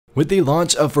With the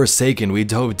launch of Forsaken, we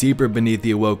dove deeper beneath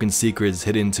the Awoken secrets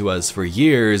hidden to us for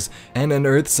years and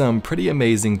unearthed some pretty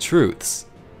amazing truths.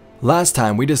 Last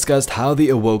time, we discussed how the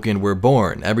Awoken were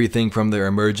born, everything from their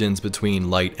emergence between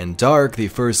light and dark, the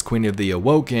first queen of the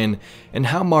Awoken, and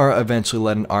how Mara eventually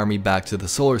led an army back to the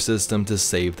solar system to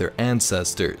save their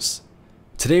ancestors.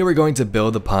 Today we're going to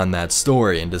build upon that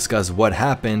story and discuss what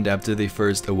happened after the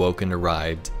first Awoken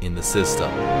arrived in the system.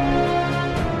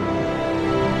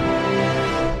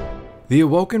 The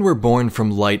Awoken were born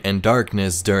from light and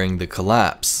darkness during the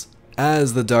collapse.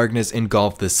 As the darkness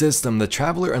engulfed the system, the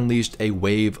Traveler unleashed a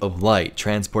wave of light,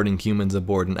 transporting humans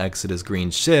aboard an Exodus Green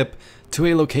ship to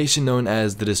a location known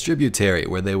as the Distributary,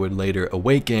 where they would later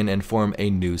awaken and form a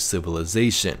new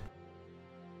civilization.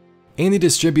 In the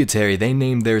Distributary, they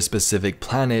named their specific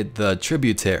planet the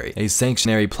Tributary, a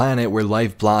sanctuary planet where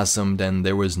life blossomed and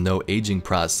there was no aging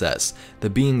process. The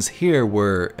beings here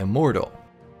were immortal.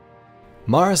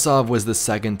 Marasov was the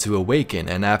second to awaken,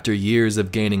 and after years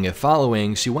of gaining a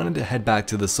following, she wanted to head back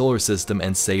to the solar system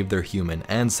and save their human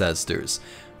ancestors,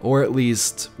 or at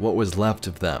least what was left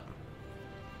of them.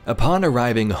 Upon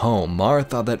arriving home, Mara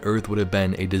thought that Earth would have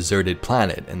been a deserted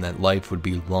planet and that life would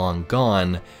be long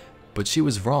gone, but she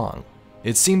was wrong.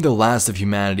 It seemed the last of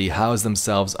humanity housed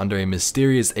themselves under a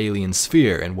mysterious alien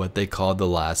sphere in what they called the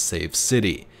last safe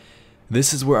city.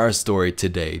 This is where our story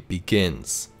today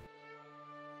begins.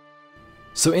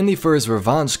 So in the first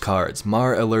Revanche cards,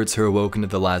 Mara alerts her Awoken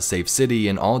of the last safe city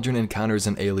and Uldren encounters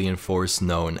an alien force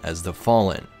known as the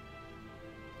Fallen.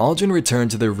 Uldren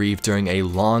returned to the reef during a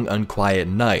long unquiet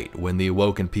night when the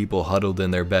Awoken people huddled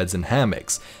in their beds and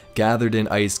hammocks, gathered in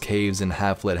ice caves and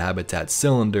half-lit habitat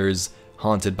cylinders,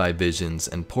 haunted by visions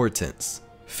and portents.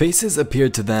 Faces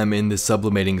appeared to them in the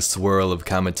sublimating swirl of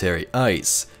cometary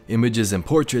ice. Images and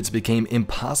portraits became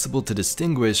impossible to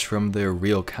distinguish from their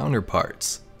real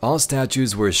counterparts. All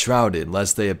statues were shrouded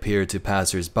lest they appear to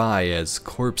passers-by as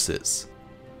corpses.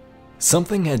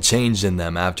 Something had changed in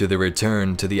them after their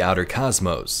return to the outer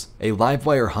cosmos. A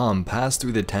live-wire hum passed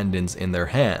through the tendons in their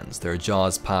hands, their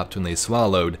jaws popped when they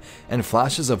swallowed, and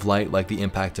flashes of light like the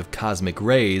impact of cosmic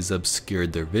rays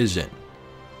obscured their vision.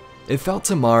 It felt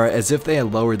to Mara as if they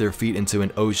had lowered their feet into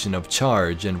an ocean of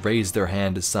charge and raised their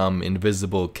hand to some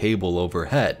invisible cable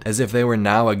overhead, as if they were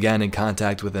now again in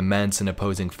contact with immense and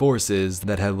opposing forces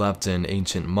that had left an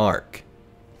ancient mark.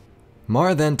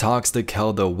 Mara then talks to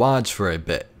Kelda Wadj for a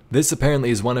bit. This apparently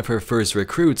is one of her first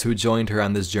recruits who joined her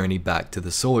on this journey back to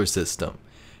the solar system.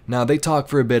 Now they talk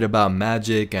for a bit about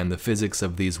magic and the physics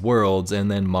of these worlds,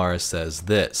 and then Mara says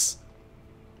this.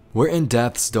 "We're in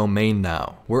death's domain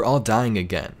now. We're all dying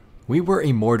again. We were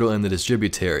immortal in the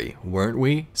Distributary, weren't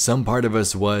we? Some part of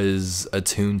us was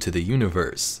attuned to the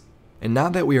universe. And now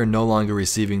that we are no longer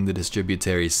receiving the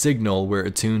Distributary signal, we're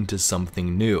attuned to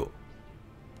something new."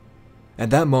 At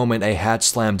that moment, a hatch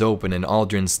slammed open and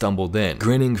Uldren stumbled in,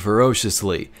 grinning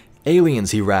ferociously.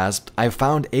 "Aliens," he rasped. "I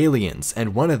found aliens,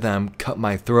 and one of them cut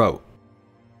my throat."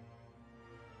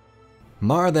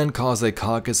 Mara then calls a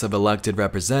caucus of elected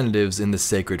representatives in the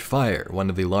Sacred Fire, one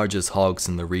of the largest hulks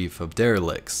in the reef of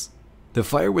derelicts. The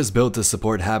fire was built to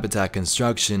support habitat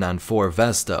construction on 4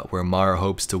 Vesta, where Mara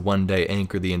hopes to one day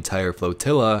anchor the entire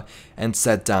flotilla and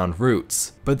set down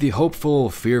roots. But the hopeful,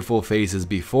 fearful faces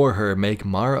before her make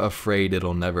Mara afraid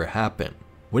it'll never happen.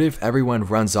 What if everyone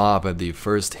runs off at the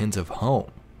first hint of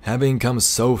home? Having come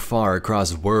so far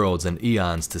across worlds and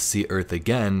eons to see Earth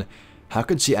again, how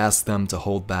could she ask them to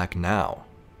hold back now?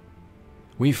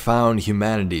 "We found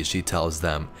humanity," she tells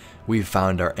them. "We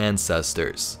found our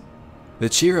ancestors." The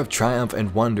cheer of triumph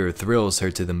and wonder thrills her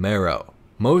to the marrow.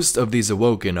 Most of these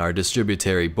Awoken are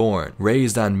Distributary born,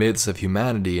 raised on myths of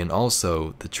humanity and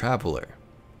also the Traveler.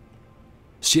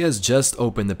 She has just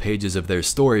opened the pages of their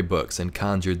storybooks and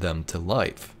conjured them to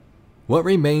life. What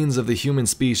remains of the human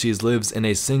species lives in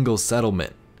a single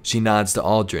settlement. She nods to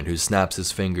Uldren, who snaps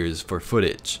his fingers for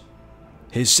footage.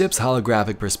 His ship's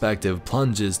holographic perspective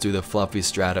plunges through the fluffy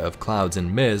strata of clouds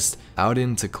and mist out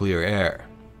into clear air.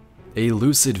 A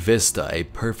lucid vista, a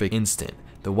perfect instant,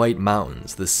 the white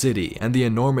mountains, the city, and the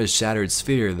enormous shattered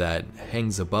sphere that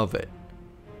hangs above it.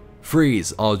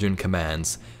 "Freeze," Uldren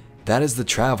commands. "That is the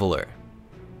Traveler."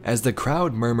 As the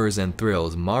crowd murmurs and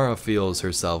thrills, Mara feels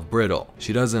herself brittle.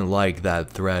 She doesn't like that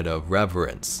thread of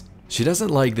reverence. She doesn't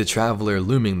like the Traveler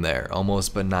looming there,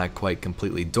 almost but not quite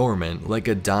completely dormant, like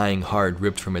a dying heart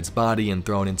ripped from its body and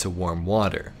thrown into warm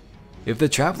water. If the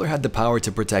Traveler had the power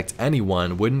to protect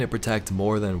anyone, wouldn't it protect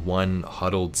more than one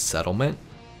huddled settlement?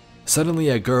 Suddenly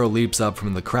a girl leaps up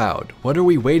from the crowd. "What are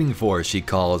we waiting for?" she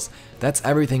calls. "That's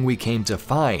everything we came to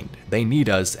find. They need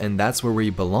us, and that's where we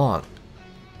belong."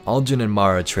 Uldren and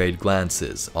Mara trade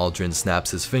glances, Uldren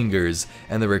snaps his fingers,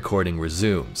 and the recording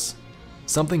resumes.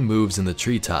 Something moves in the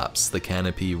treetops, the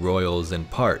canopy roils and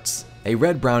parts. A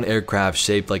red-brown aircraft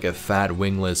shaped like a fat,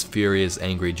 wingless, furious,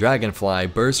 angry dragonfly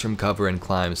bursts from cover and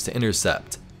climbs to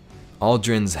intercept.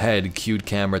 Uldren's head-cued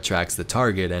camera tracks the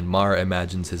target, and Mara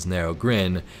imagines his narrow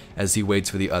grin as he waits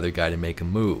for the other guy to make a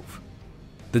move.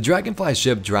 The dragonfly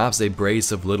ship drops a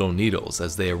brace of little needles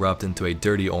as they erupt into a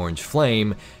dirty orange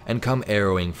flame and come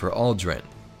arrowing for Uldren.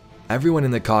 Everyone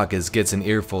in the caucus gets an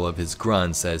earful of his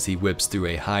grunts as he whips through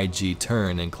a high G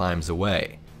turn and climbs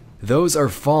away. "Those are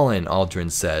fallen,"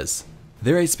 Uldren says.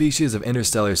 "They're a species of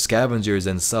interstellar scavengers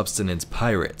and subsistence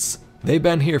pirates. They've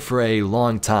been here for a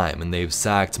long time and they've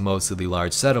sacked most of the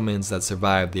large settlements that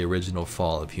survived the original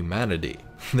fall of humanity.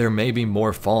 There may be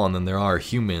more fallen than there are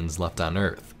humans left on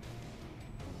Earth."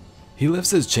 He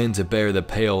lifts his chin to bear the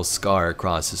pale scar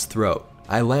across his throat.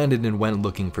 "I landed and went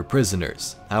looking for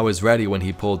prisoners. I was ready when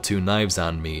he pulled 2 knives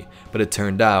on me, but it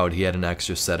turned out he had an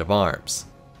extra set of arms."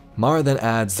 Mara then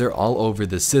adds, "They're all over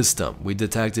the system. We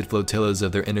detected flotillas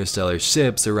of their interstellar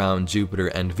ships around Jupiter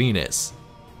and Venus.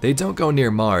 They don't go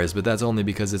near Mars, but that's only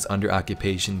because it's under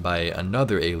occupation by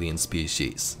another alien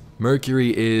species.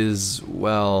 Mercury is,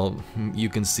 well, you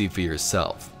can see for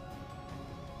yourself."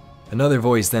 Another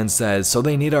voice then says, "So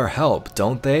they need our help,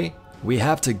 don't they? We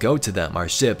have to go to them, our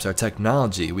ships, our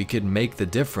technology, we could make the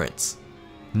difference."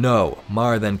 "No,"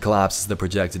 Mara then collapses the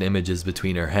projected images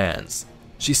between her hands.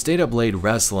 She stayed up late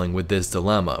wrestling with this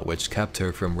dilemma, which kept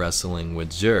her from wrestling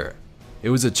with Jur. It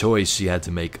was a choice she had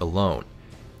to make alone.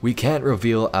 "We can't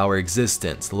reveal our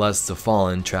existence lest the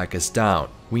fallen track us down.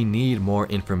 We need more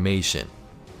information.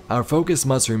 Our focus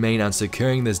must remain on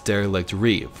securing this derelict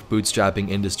reef, bootstrapping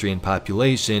industry and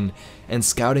population, and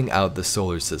scouting out the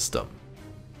solar system."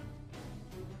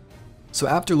 So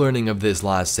after learning of this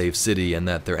last safe city and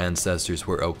that their ancestors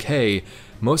were okay,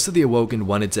 most of the Awoken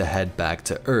wanted to head back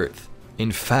to Earth.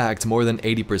 In fact, more than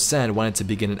 80% wanted to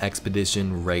begin an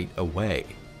expedition right away.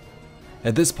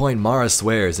 At this point, Mara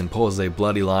swears and pulls a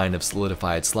bloody line of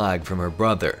solidified slag from her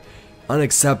brother.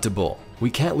 "Unacceptable. We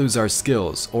can't lose our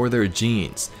skills, or their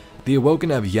genes. The Awoken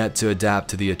have yet to adapt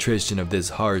to the attrition of this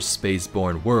harsh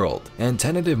space-born world, and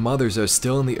tentative mothers are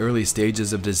still in the early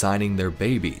stages of designing their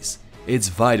babies. It's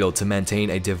vital to maintain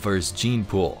a diverse gene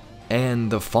pool,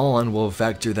 and the fallen will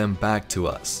vector them back to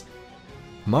us."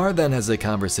 Mara then has a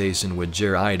conversation with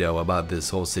Jur Ido about this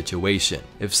whole situation.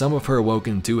 If some of her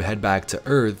Awoken do head back to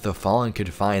Earth, the fallen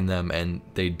could find them and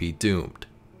they'd be doomed.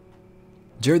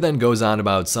 Jur then goes on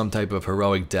about some type of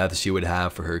heroic death she would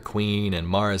have for her queen, and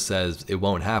Mara says it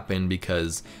won't happen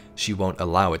because she won't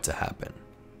allow it to happen.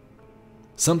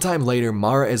 Sometime later,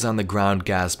 Mara is on the ground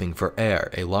gasping for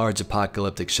air. A large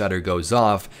apocalyptic shutter goes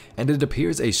off, and it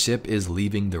appears a ship is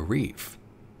leaving the reef.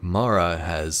 Mara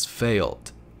has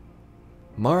failed.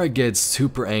 Mara gets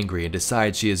super angry and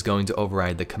decides she is going to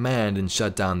override the command and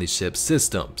shut down the ship's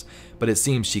systems, but it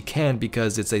seems she can't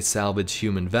because it's a salvaged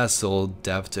human vessel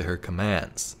deaf to her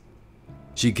commands.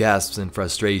 She gasps in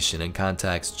frustration and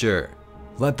contacts Jur.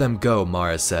 "Let them go,"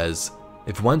 Mara says.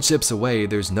 "If one ship's away,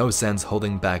 there's no sense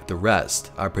holding back the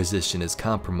rest. Our position is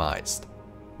compromised.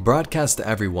 Broadcast to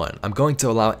everyone. I'm going to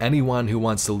allow anyone who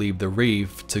wants to leave the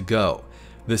reef to go.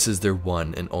 This is their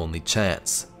one and only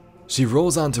chance." She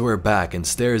rolls onto her back and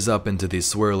stares up into the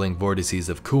swirling vortices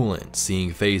of coolant,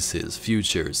 seeing faces,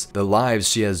 futures, the lives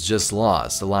she has just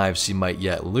lost, the lives she might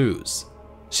yet lose.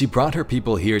 She brought her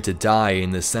people here to die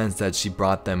in the sense that she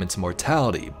brought them into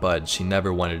mortality, but she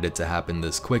never wanted it to happen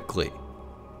this quickly.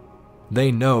 "They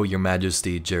know, Your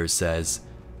Majesty," Jur says.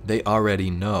 "They already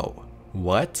know."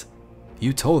 "What?"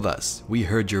 "You told us. We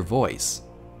heard your voice."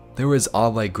 There was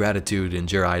all-like gratitude in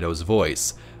Jur Ido's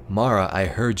voice. "Mara, I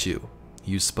heard you.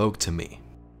 You spoke to me."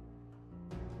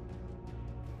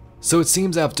 So it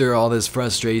seems after all this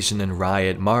frustration and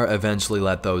riot, Mara eventually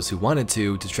let those who wanted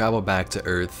to travel back to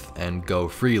Earth and go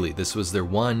freely. This was their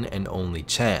one and only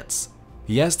chance.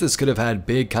 Yes, this could have had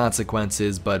big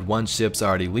consequences, but one ship's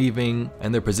already leaving,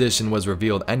 and their position was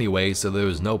revealed anyway, so there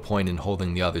was no point in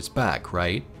holding the others back,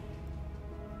 right?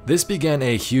 This began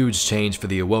a huge change for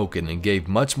the Awoken and gave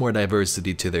much more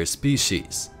diversity to their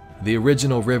species. The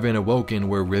original Riven Awoken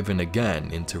were riven again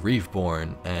into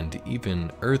Reef-born and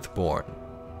even Earth-born.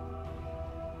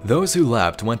 Those who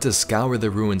left went to scour the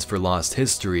ruins for lost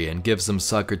history and give some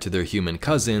succor to their human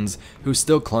cousins who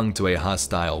still clung to a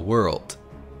hostile world.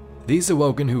 These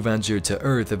Awoken who ventured to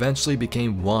Earth eventually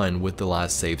became one with the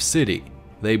last safe city.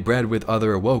 They bred with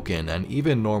other Awoken and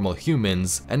even normal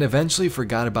humans, and eventually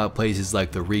forgot about places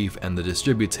like the Reef and the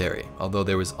Distributary, although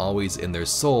there was always in their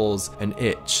souls an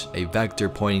itch, a vector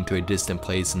pointing to a distant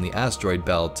place in the asteroid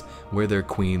belt where their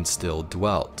queen still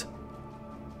dwelt.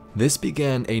 This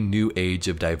began a new age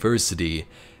of diversity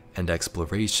and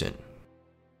exploration.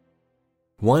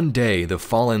 One day, the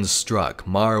Fallen struck,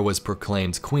 Mara was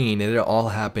proclaimed queen, and it all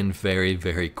happened very,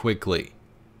 very quickly.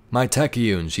 "My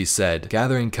Tekiyun," she said,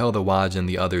 gathering Keldawaj and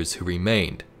the others who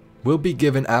remained, "will be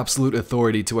given absolute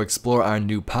authority to explore our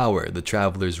new power, the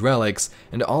Traveler's Relics,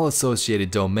 and all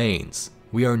associated domains.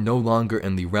 We are no longer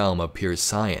in the realm of pure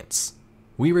science.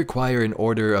 We require an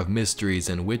order of mysteries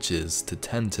and witches to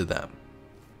tend to them."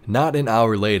 Not an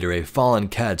hour later, a Fallen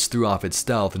ketch threw off its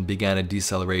stealth and began a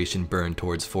deceleration burn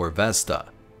towards 4 Vesta.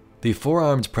 The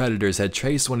 4-armed predators had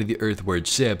traced one of the Earthward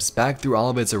ships back through all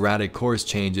of its erratic course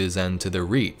changes and to the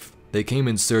Reef. They came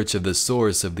in search of the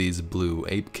source of these blue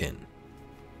apekin.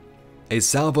 A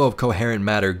salvo of coherent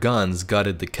matter guns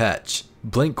gutted the ketch.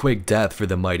 Blink-quick death for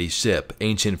the mighty ship,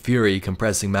 ancient fury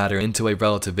compressing matter into a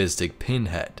relativistic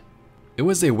pinhead. It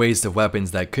was a waste of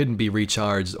weapons that couldn't be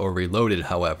recharged or reloaded,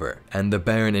 however, and the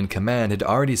Baron in command had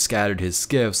already scattered his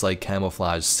skiffs like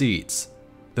camouflage seeds.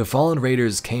 The Fallen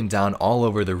Raiders came down all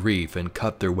over the Reef and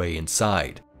cut their way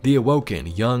inside. The Awoken,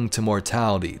 young to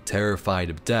mortality, terrified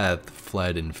of death,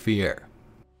 fled in fear.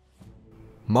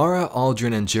 Mara,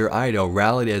 Uldren, and Jir Ido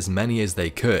rallied as many as they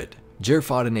could. Jir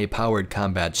fought in a powered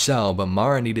combat shell, but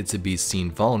Mara needed to be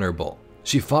seen vulnerable.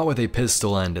 She fought with a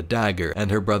pistol and a dagger, and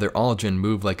her brother Uldren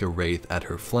moved like a wraith at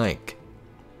her flank.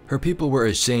 Her people were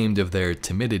ashamed of their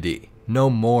timidity. No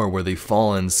more were the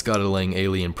Fallen scuttling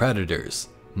alien predators.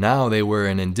 Now they were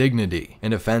an indignity,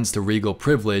 an offense to regal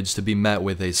privilege to be met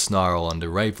with a snarl and a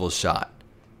rifle shot.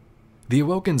 The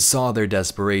Awoken saw their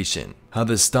desperation, how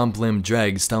the stump-limbed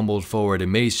dregs stumbled forward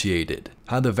emaciated,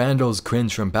 how the Vandals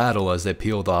cringed from battle as they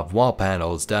peeled off wall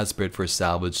panels desperate for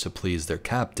salvage to please their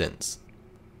captains.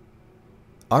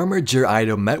 Armored Jir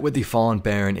Ido met with the Fallen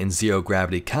Baron in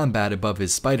zero-gravity combat above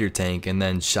his spider tank and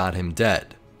then shot him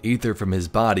dead. Ether from his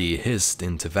body hissed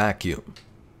into vacuum.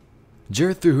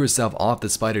 Jir threw herself off the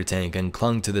spider tank and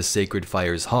clung to the Sacred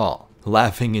Fire's hull.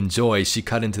 Laughing in joy, she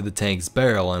cut into the tank's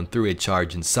barrel and threw a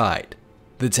charge inside.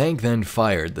 The tank then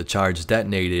fired, the charge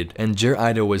detonated, and Jir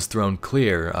Ido was thrown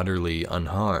clear, utterly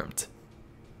unharmed.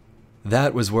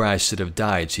 "That was where I should have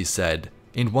died," she said.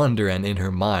 In wonder and in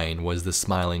her mind was the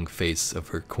smiling face of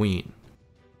her queen.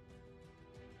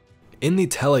 In the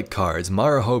Telic cards,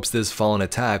 Mara hopes this Fallen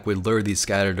attack would lure the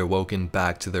scattered Awoken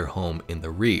back to their home in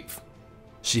the Reef.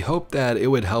 She hoped that it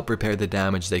would help repair the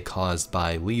damage they caused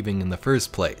by leaving in the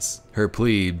first place. Her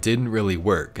plea didn't really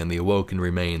work, and the Awoken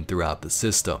remained throughout the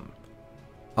system.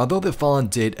 Although the Fallen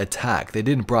did attack, they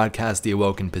didn't broadcast the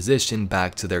Awoken position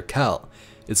back to their Kel.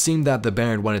 It seemed that the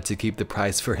Baron wanted to keep the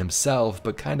prize for himself,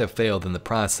 but kind of failed in the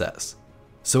process.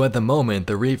 So at the moment,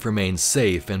 the Reef remained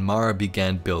safe, and Mara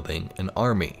began building an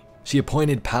army. She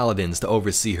appointed paladins to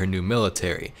oversee her new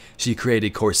military. She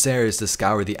created corsairs to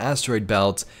scour the asteroid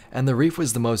belt, and the Reef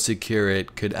was the most secure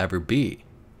it could ever be.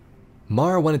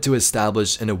 Mara wanted to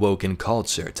establish an Awoken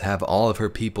culture, to have all of her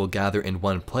people gather in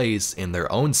one place in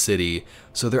their own city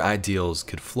so their ideals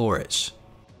could flourish.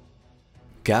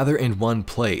 "Gather in one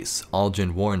place,"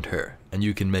 Uldren warned her, "and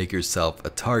you can make yourself a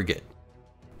target."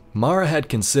 Mara had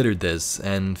considered this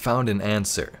and found an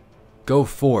answer. "Go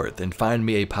forth and find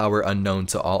me a power unknown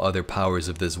to all other powers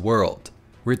of this world.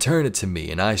 Return it to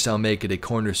me, and I shall make it a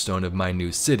cornerstone of my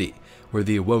new city, where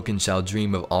the Awoken shall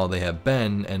dream of all they have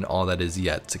been and all that is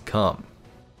yet to come."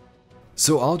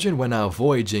 So Uldren went out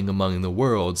voyaging among the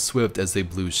worlds, swift as a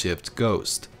blue-shift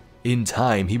ghost. In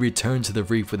time, he returned to the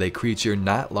Reef with a creature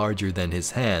not larger than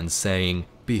his hand, saying,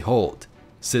 "Behold,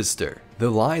 sister, the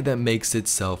lie that makes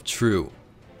itself true.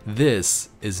 This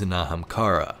is an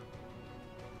Ahamkara."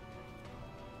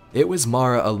 It was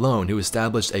Mara alone who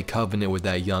established a covenant with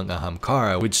that young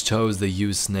Ahamkara, which chose the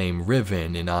youth's name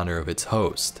Riven in honor of its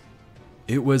host.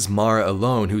 It was Mara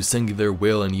alone whose singular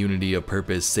will and unity of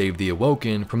purpose saved the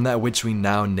Awoken from that which we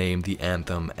now name the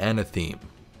anthem Anatheme.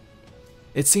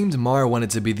 It seemed Mara wanted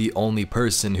to be the only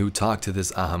person who talked to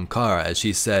this Ahamkara, as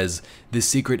she says, "The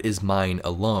secret is mine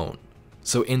alone."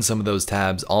 So in some of those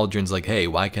tabs, Uldren's like, "Hey,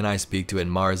 why can't I speak to it?"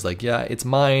 And Mara's like, "Yeah, it's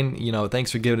mine,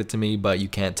 thanks for giving it to me, but you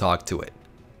can't talk to it."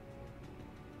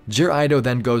 Jir Ido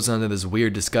then goes on to this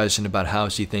weird discussion about how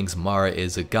she thinks Mara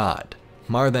is a god.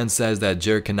 Mara then says that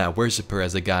Jir cannot worship her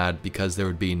as a god because there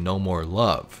would be no more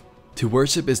love. To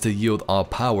worship is to yield all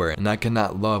power, and I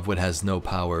cannot love what has no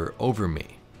power over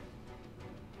me.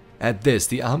 At this,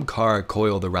 the Ahamkara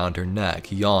coiled around her neck,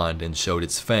 yawned, and showed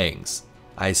its fangs.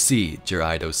 "I see,"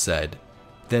 Jir Ido said.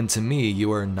 then to me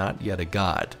you are not yet a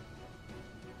god.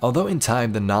 Although in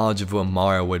time the knowledge of what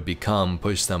Mara would become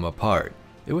pushed them apart,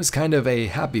 it was kind of a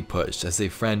happy push, as a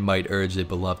friend might urge a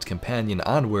beloved companion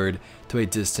onward to a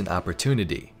distant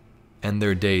opportunity, and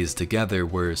their days together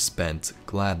were spent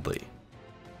gladly.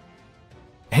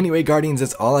 Anyway Guardians,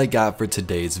 that's all I got for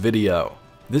today's video.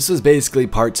 This was basically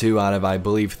part 2 out of, I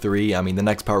believe, 3. I mean, the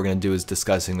next part we're going to do is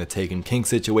discussing the Taken King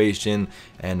situation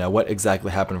and what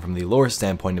exactly happened from the lore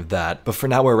standpoint of that. But for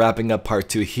now, we're wrapping up part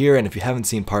 2 here, and if you haven't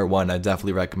seen part 1, I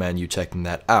definitely recommend you checking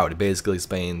that out. It basically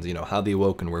explains, how the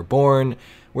Awoken were born,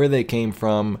 where they came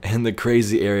from, and the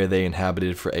crazy area they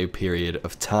inhabited for a period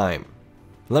of time.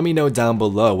 Let me know down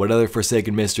below what other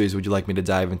Forsaken mysteries would you like me to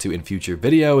dive into in future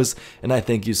videos, and I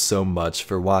thank you so much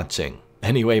for watching.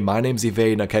 Anyway, my name's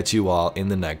Evade, and I'll catch you all in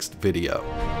the next video.